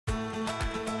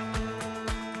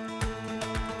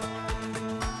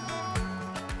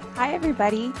Hi,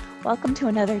 everybody. Welcome to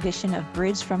another edition of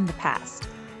Bridge from the Past.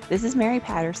 This is Mary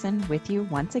Patterson with you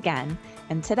once again,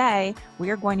 and today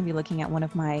we are going to be looking at one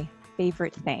of my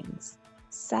favorite things,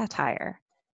 satire.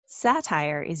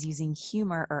 Satire is using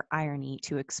humor or irony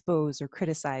to expose or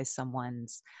criticize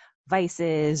someone's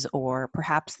vices or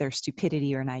perhaps their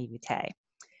stupidity or naivete.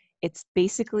 It's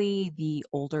basically the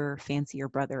older, fancier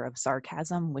brother of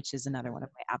sarcasm, which is another one of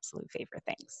my absolute favorite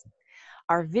things.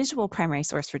 Our visual primary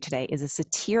source for today is a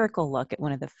satirical look at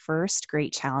one of the first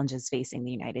great challenges facing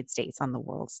the United States on the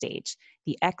world stage,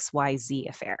 the XYZ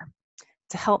Affair.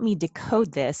 To help me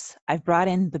decode this, I've brought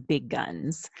in the big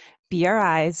guns,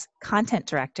 BRI's content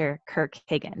director, Kirk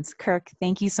Higgins. Kirk,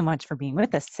 thank you so much for being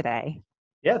with us today.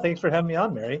 Yeah, thanks for having me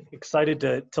on, Mary. Excited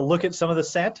to look at some of the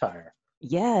satire.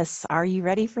 Yes, are you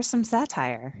ready for some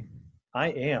satire? I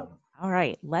am. All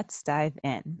right, let's dive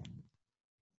in.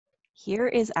 Here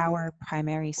is our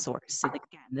primary source. So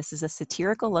again, this is a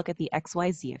satirical look at the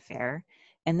XYZ Affair,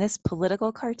 and this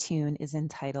political cartoon is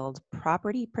entitled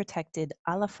Property Protected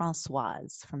à la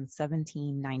Françoise from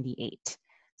 1798.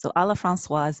 So à la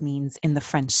Françoise means in the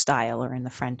French style or in the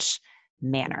French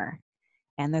manner.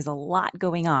 And there's a lot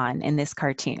going on in this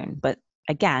cartoon, but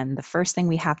again, the first thing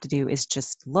we have to do is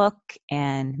just look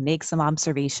and make some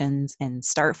observations and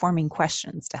start forming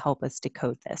questions to help us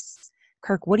decode this.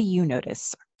 Kirk, what do you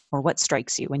notice? Or what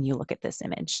strikes you when you look at this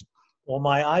image? Well,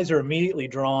 my eyes are immediately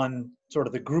drawn sort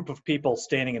of the group of people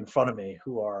standing in front of me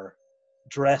who are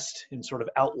dressed in sort of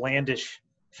outlandish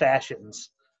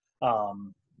fashions.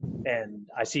 And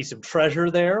I see some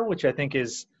treasure there, which I think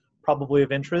is probably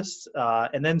of interest.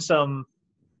 And then some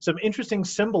interesting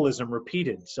symbolism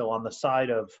repeated. So on the side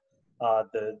of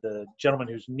the gentleman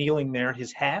who's kneeling there,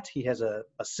 his hat, he has a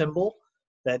symbol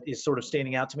that is sort of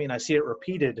standing out to me, and I see it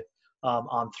repeated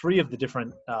on three of the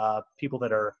different people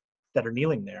that are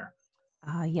kneeling there.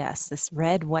 Yes, this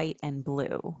red, white, and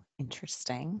blue.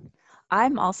 Interesting.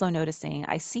 I'm also noticing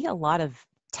I see a lot of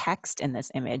text in this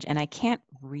image, and I can't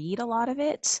read a lot of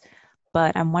it,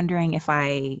 but I'm wondering if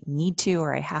I need to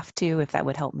or I have to, if that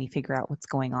would help me figure out what's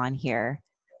going on here.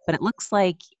 But it looks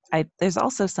like there's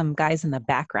also some guys in the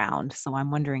background, so I'm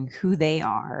wondering who they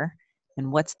are and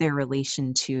what's their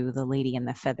relation to the lady in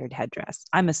the feathered headdress.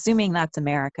 I'm assuming that's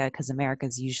America because America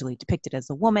is usually depicted as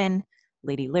a woman,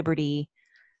 Lady Liberty.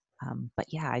 But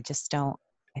yeah, I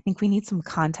think we need some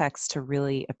context to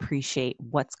really appreciate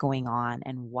what's going on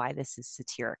and why this is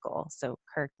satirical. So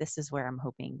Kirk, this is where I'm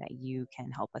hoping that you can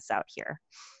help us out here.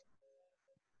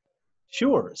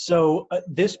 Sure. So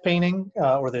this painting,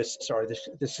 this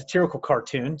satirical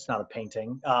cartoon, it's not a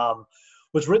painting,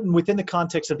 was written within the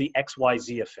context of the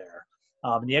XYZ Affair.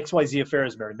 And the XYZ Affair,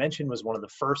 as Mary mentioned, was one of the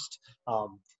first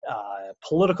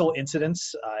political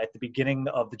incidents at the beginning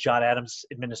of the John Adams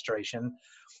administration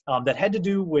that had to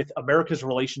do with America's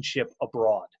relationship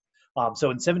abroad. So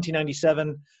in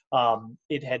 1797,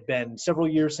 it had been several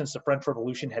years since the French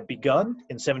Revolution had begun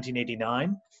in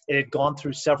 1789. It had gone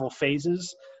through several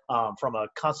phases, from a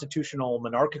constitutional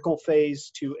monarchical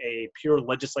phase to a pure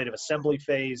legislative assembly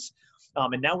phase.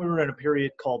 And now we were in a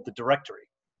period called the Directory.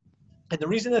 And the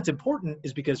reason that's important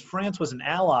is because France was an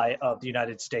ally of the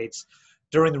United States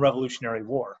during the Revolutionary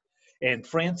War. And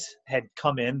France had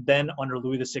come in then under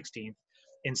Louis XVI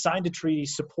and signed a treaty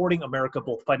supporting America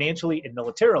both financially and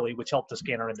militarily, which helped us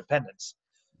gain our independence.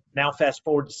 Now fast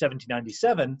forward to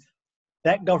 1797,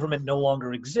 that government no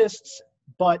longer exists,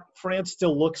 but France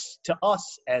still looks to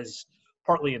us as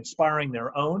partly inspiring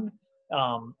their own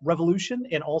revolution,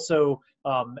 and also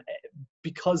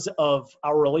because of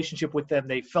our relationship with them,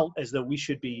 they felt as though we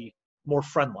should be more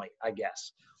friendly, I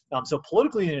guess. So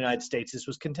politically in the United States, this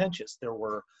was contentious. There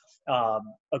were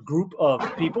a group of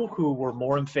people who were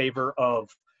more in favor of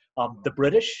the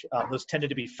British. Those tended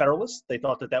to be federalists. They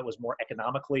thought that that was more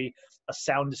economically a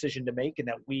sound decision to make, and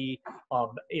that we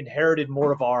inherited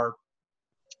more of our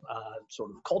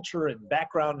sort of culture and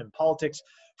background and politics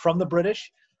from the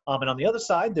British. And on the other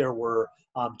side, there were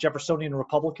Jeffersonian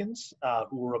Republicans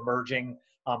who were emerging,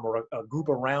 or a group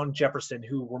around Jefferson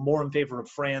who were more in favor of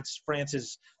France.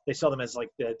 They saw them as like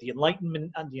the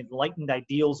Enlightenment and the enlightened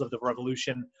ideals of the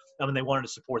Revolution, and they wanted to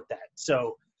support that.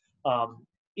 So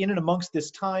in and amongst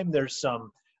this time, there's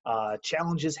some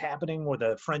challenges happening where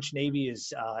the French Navy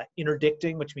is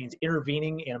interdicting, which means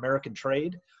intervening in American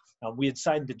trade. We had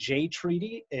signed the Jay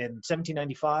Treaty in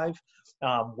 1795,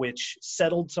 which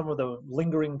settled some of the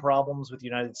lingering problems with the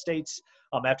United States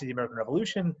after the American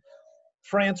Revolution.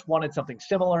 France wanted something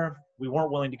similar. We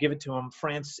weren't willing to give it to them.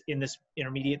 France, in this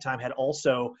intermediate time, had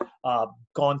also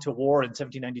gone to war in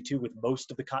 1792 with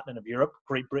most of the continent of Europe,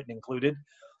 Great Britain included.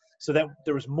 So that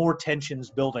there was more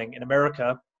tensions building, and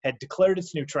America had declared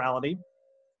its neutrality.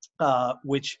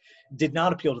 which did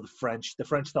not appeal to the French. The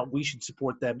French thought we should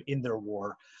support them in their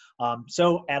war.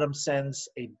 So Adams sends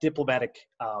a diplomatic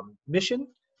mission,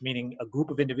 meaning a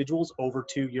group of individuals over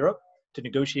to Europe to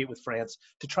negotiate with France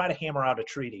to try to hammer out a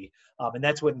treaty. And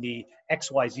that's when the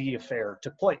XYZ affair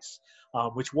took place,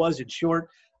 which was, in short,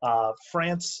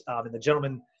 France and the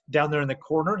gentleman down there in the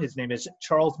corner, his name is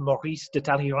Charles Maurice de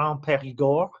Talleyrand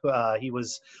Périgord. He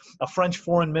was a French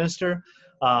foreign minister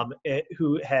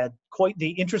who had quite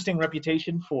the interesting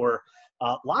reputation for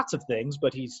lots of things,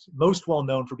 but he's most well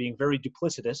known for being very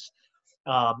duplicitous.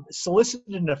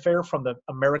 Solicited an affair from the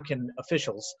American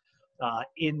officials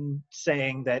in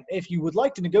saying that if you would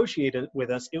like to negotiate it with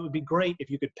us, it would be great if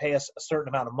you could pay us a certain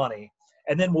amount of money,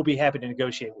 and then we'll be happy to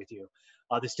negotiate with you.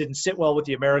 This didn't sit well with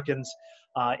the Americans,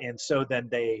 and so then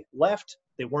they left.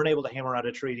 They weren't able to hammer out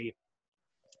a treaty.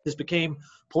 This became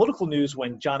political news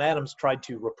when John Adams tried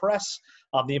to repress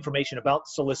the information about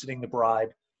soliciting the bribe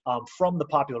from the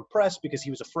popular press because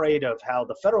he was afraid of how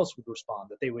the Federalists would respond,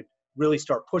 that they would really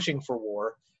start pushing for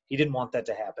war. He didn't want that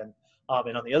to happen.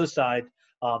 And on the other side,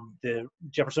 the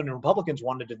Jeffersonian Republicans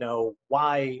wanted to know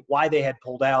why they had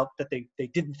pulled out, that they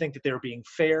didn't think that they were being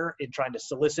fair in trying to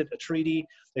solicit a treaty.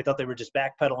 They thought they were just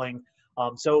backpedaling.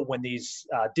 So when these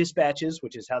dispatches,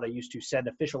 which is how they used to send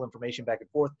official information back and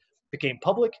forth, became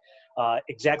public,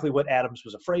 exactly what Adams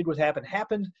was afraid would happen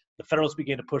happened. The Federalists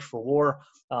began to push for war.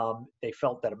 They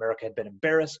felt that America had been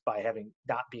embarrassed by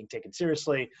not being taken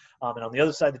seriously. And on the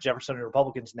other side, the Jeffersonian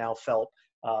Republicans now felt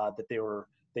that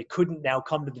they couldn't now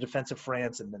come to the defense of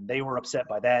France, and then they were upset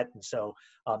by that. And so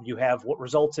you have what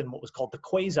results in what was called the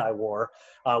quasi-war,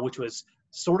 which was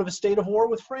sort of a state of war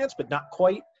with France, but not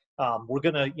quite. We're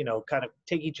going to, kind of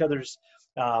take each other's,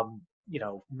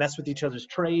 mess with each other's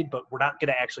trade, but we're not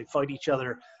going to actually fight each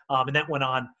other. And that went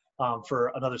on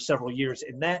for another several years.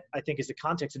 And that, I think, is the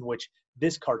context in which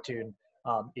this cartoon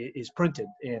is printed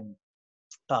in.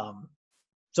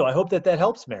 So I hope that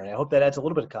helps, Mary. I hope that adds a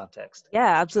little bit of context.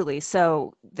 Yeah, absolutely.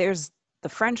 So the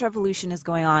French Revolution is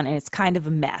going on, and it's kind of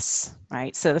a mess,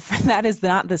 right? So that is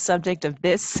not the subject of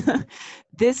this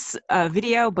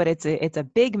video, but it's a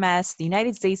big mess. The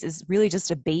United States is really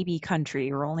just a baby country.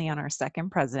 We're only on our second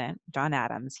president, John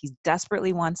Adams. He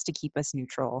desperately wants to keep us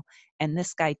neutral. And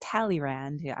this guy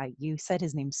Talleyrand, you said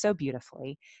his name so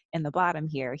beautifully in the bottom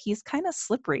here, he's kind of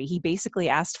slippery. He basically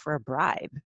asked for a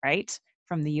bribe, right,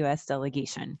 from the U.S.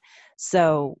 delegation.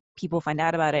 So people find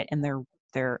out about it, and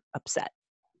they're upset.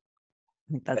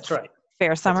 I think that's right.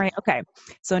 Fair summary. Okay.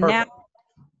 So Perfect. Now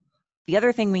the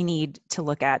other thing we need to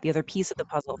look at, the other piece of the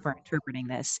puzzle for interpreting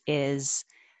this, is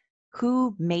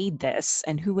who made this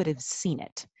and who would have seen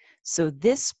it. So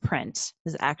this print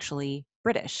is actually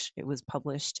British. It was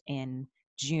published in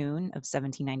June of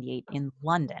 1798 in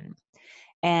London.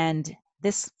 And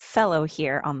this fellow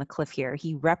here on the cliff here,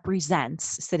 he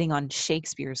represents, sitting on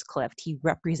Shakespeare's cliff, he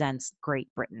represents Great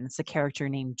Britain. It's a character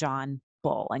named John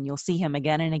Bull, and you'll see him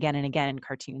again and again and again in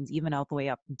cartoons, even all the way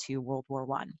up into World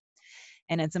War I.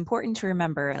 And it's important to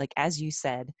remember, like as you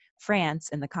said, France,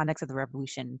 in the context of the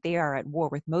revolution, they are at war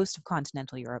with most of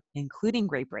continental Europe, including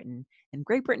Great Britain. And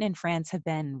Great Britain and France have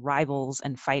been rivals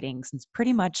and fighting since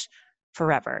pretty much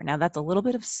forever. Now that's a little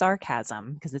bit of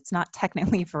sarcasm because it's not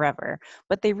technically forever,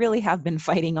 but they really have been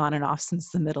fighting on and off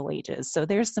since the Middle Ages. So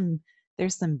there's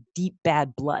some deep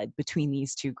bad blood between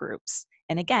these two groups.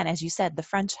 And again, as you said, the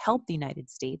French helped the United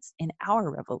States in our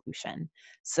revolution.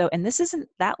 So, and this isn't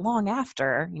that long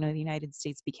after, the United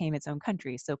States became its own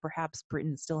country. So perhaps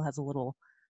Britain still has a little,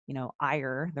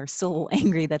 ire. They're still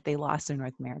angry that they lost their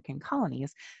North American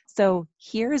colonies. So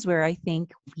here's where I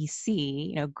think we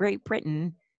see, Great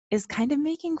Britain is kind of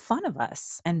making fun of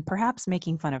us and perhaps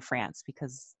making fun of France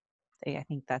because I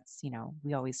think that's,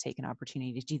 we always take an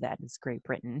opportunity to do that as Great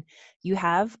Britain. You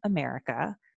have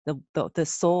America, the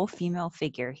sole female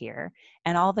figure here,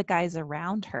 and all the guys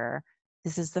around her.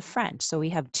 This is the French. So we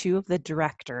have two of the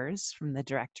directors from the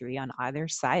directory on either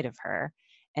side of her.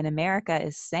 And America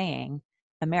is saying,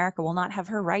 America will not have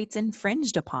her rights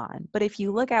infringed upon. But if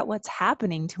you look at what's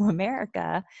happening to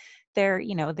America,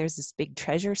 there's this big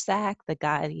treasure sack. The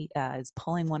guy is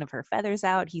pulling one of her feathers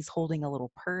out. He's holding a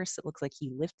little purse. It looks like he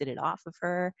lifted it off of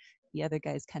her. The other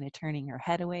guy's kind of turning her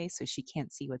head away so she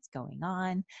can't see what's going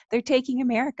on. They're taking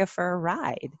America for a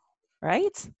ride,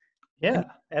 right? Yeah,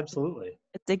 absolutely.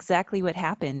 It's exactly what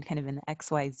happened kind of in the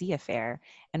XYZ affair.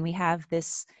 And we have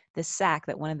this sack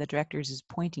that one of the directors is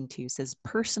pointing to, says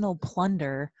personal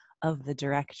plunder of the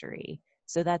directory.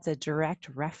 So that's a direct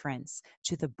reference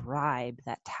to the bribe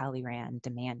that Talleyrand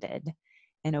demanded.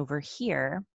 And over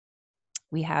here,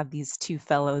 we have these two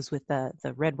fellows with the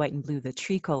red, white, and blue, the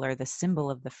tricolor, the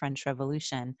symbol of the French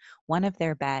Revolution. One of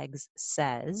their bags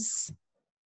says,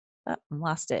 oh, I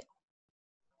lost it,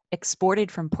 exported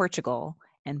from Portugal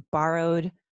and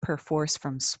borrowed perforce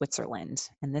from Switzerland.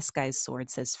 And this guy's sword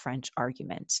says French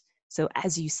argument. So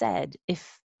as you said,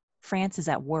 if France is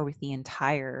at war with the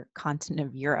entire continent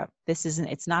of Europe,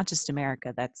 it's not just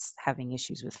America that's having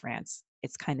issues with France.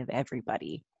 It's kind of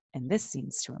everybody. And this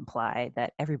seems to imply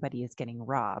that everybody is getting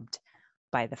robbed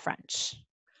by the French.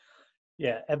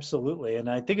 Yeah, absolutely. And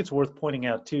I think it's worth pointing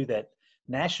out too that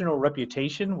national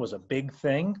reputation was a big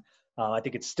thing. I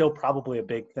think it's still probably a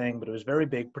big thing, but it was very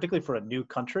big, particularly for a new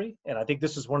country. And I think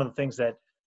this is one of the things that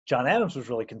John Adams was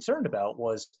really concerned about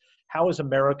was how is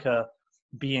America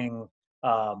being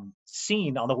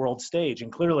seen on the world stage?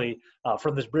 And clearly,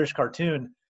 from this British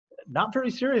cartoon, not very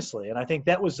seriously. And I think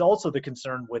that was also the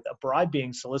concern with a bribe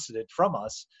being solicited from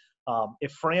us.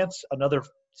 If France, another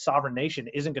sovereign nation,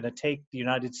 isn't going to take the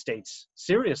United States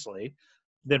seriously,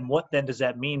 then what then does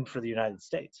that mean for the United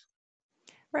States?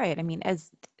 Right. I mean, as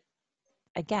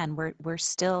again, we're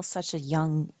still such a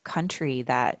young country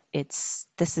that it's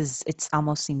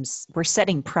almost seems we're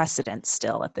setting precedent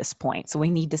still at this point. So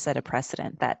we need to set a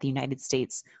precedent that the United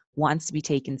States wants to be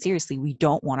taken seriously. We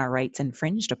don't want our rights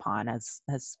infringed upon, as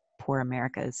poor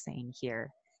America is saying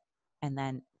here. And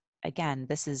then again,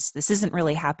 this isn't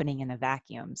really happening in a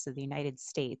vacuum. So the United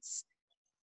States,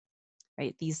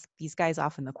 right? These guys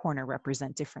off in the corner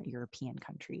represent different European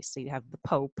countries. So you have the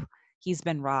Pope, he's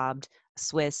been robbed,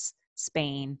 Swiss,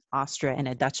 Spain, Austria, and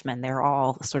a Dutchman. They're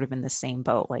all sort of in the same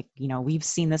boat. Like, we've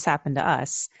seen this happen to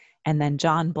us. And then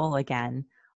John Bull again,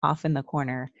 off in the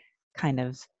corner, kind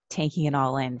of taking it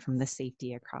all in from the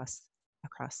safety across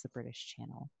the British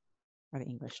Channel or the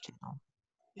English Channel.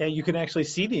 Yeah, you can actually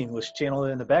see the English channel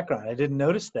in the background. I didn't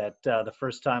notice that the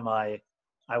first time I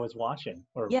was watching,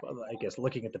 or Yeah. I guess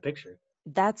looking at the picture.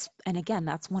 That's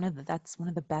one of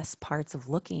the best parts of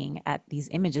looking at these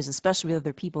images, especially with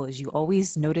other people, is you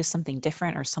always notice something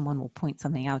different, or someone will point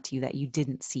something out to you that you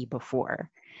didn't see before.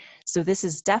 So this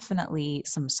is definitely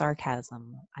some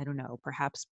sarcasm. I don't know,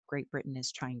 perhaps Great Britain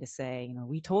is trying to say,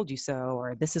 we told you so,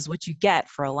 or this is what you get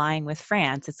for allying with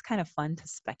France. It's kind of fun to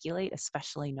speculate,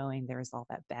 especially knowing there's all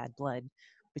that bad blood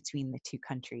between the two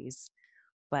countries.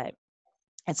 But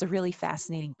it's a really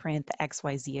fascinating print. The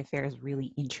XYZ Affair is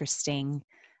really interesting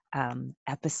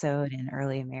episode in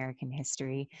early American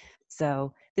history.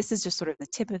 So this is just sort of the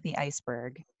tip of the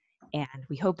iceberg. And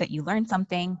we hope that you learned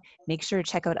something. Make sure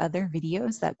to check out other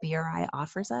videos that BRI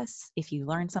offers us. If you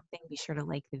learned something, be sure to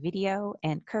like the video.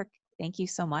 And Kirk, thank you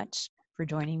so much for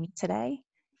joining me today.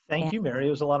 Thank And you, Mary.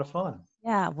 It was a lot of fun.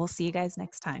 yeah, we'll see you guys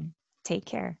next time. Take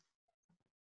care.